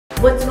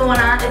What's going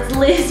on? It's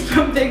Liz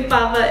from Big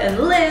Papa and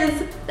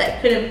Liz.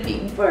 That couldn't be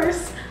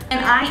worse.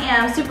 And I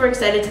am super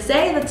excited to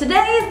say that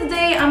today is the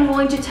day I'm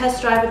going to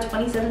test drive a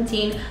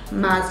 2017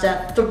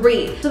 Mazda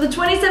 3. So the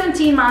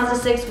 2017 Mazda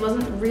 6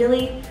 wasn't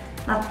really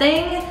my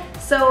thing,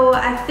 so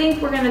I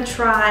think we're gonna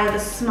try the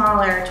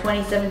smaller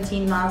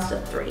 2017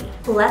 Mazda 3.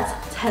 Let's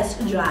test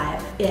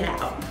drive it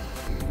out.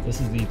 This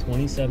is the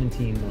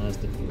 2017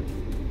 Mazda 3.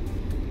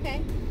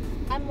 Okay,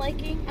 I'm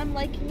liking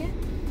it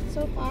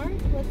so far.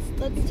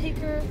 Let's take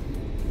her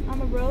on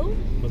the road.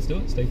 Let's do it.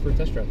 Let's take it for a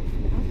test drive.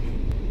 Okay.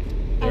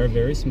 They're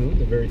very smooth.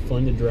 They're very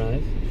fun to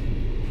drive.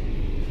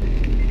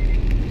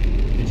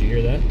 Did you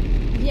hear that?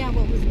 Yeah,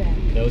 what was that?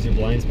 That was your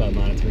blind spot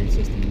monitoring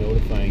system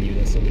notifying you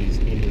that somebody's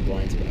in your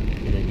blind spot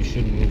and that you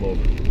shouldn't move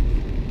over.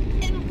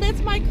 And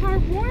that's my car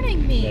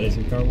warning me. That is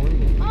your car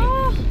warning you.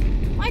 Oh,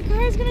 my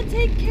car is gonna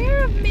take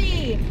care of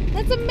me.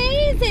 That's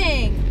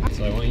amazing.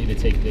 So I want you to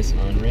take this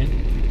on-ramp,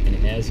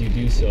 and as you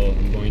do so,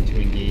 I'm going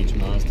to engage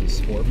Mazda's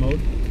Sport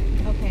Mode.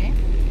 Okay.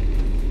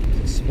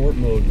 So Sport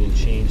Mode will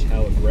change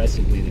how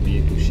aggressively the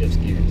vehicle shifts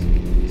gears.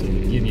 So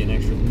it'll give you an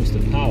extra boost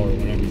of power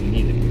whenever you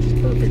need it, which is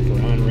perfect for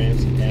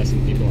on-ramps and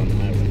passing people on the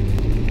highway.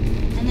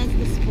 And that's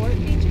the Sport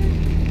feature?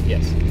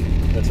 Yes,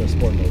 that's our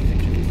Sport Mode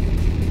feature.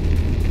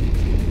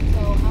 So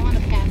I want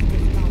to pass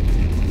this mode.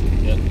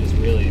 Yep, just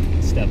really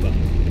step on it.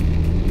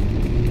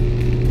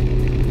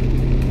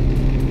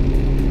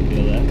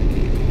 Feel that?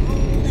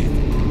 Oh, that's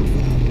awesome.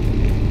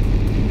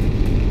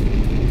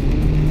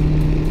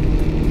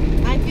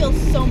 I feel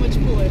so much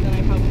cooler than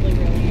I probably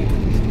really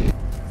am.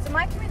 So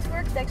my commute to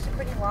work is actually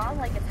pretty long.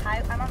 Like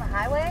I'm on the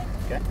highway.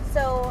 Okay.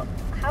 So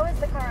how is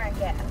the car on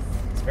gas?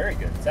 It's very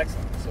good. It's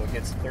excellent. So it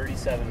gets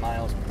 37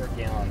 miles per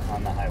gallon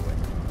on the highway.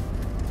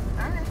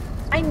 All right.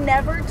 I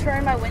never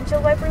turn my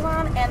windshield wipers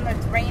on and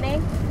it's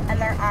raining and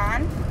they're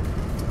on.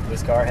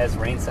 This car has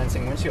rain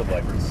sensing windshield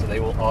wipers, so they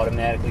will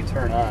automatically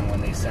turn on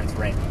when they sense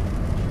rain.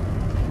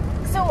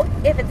 So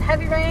if it's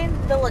heavy rain,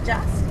 they'll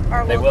adjust?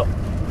 Or They will.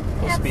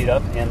 They'll speed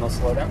up and they'll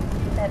slow down.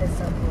 That is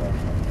so cool.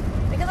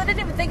 Because I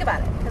didn't even think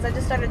about it, because I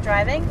just started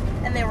driving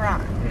and they were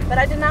on. Mm-hmm. But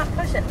I did not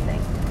push anything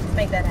to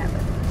make that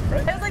happen.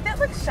 Right. I was like, that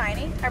looks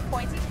shiny, or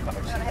pointy.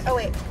 Oh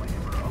wait.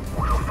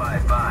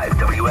 1055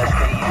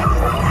 WSKU.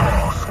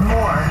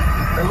 More.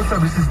 Hey, what's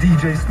up? This is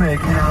DJ Snake.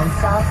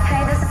 Non-stop.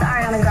 Hey, this is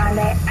Ariana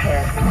Grande.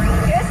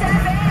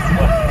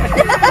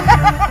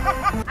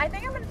 I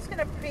think I'm just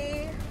gonna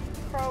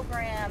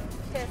pre-program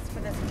Kiss for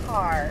this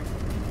car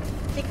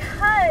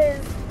because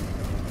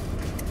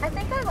I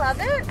think I love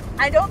it.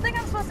 I don't think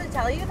I'm supposed to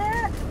tell you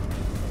that,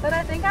 but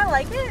I think I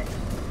like it.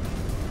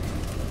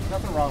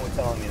 Nothing wrong with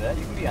telling me that.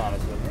 You can be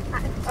honest with me.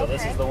 So okay.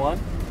 This is the one?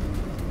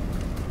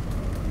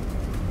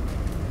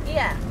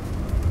 Yeah.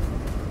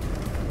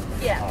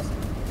 Yeah. Awesome.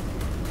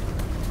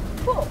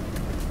 Cool.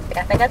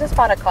 I think I just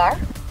bought a car.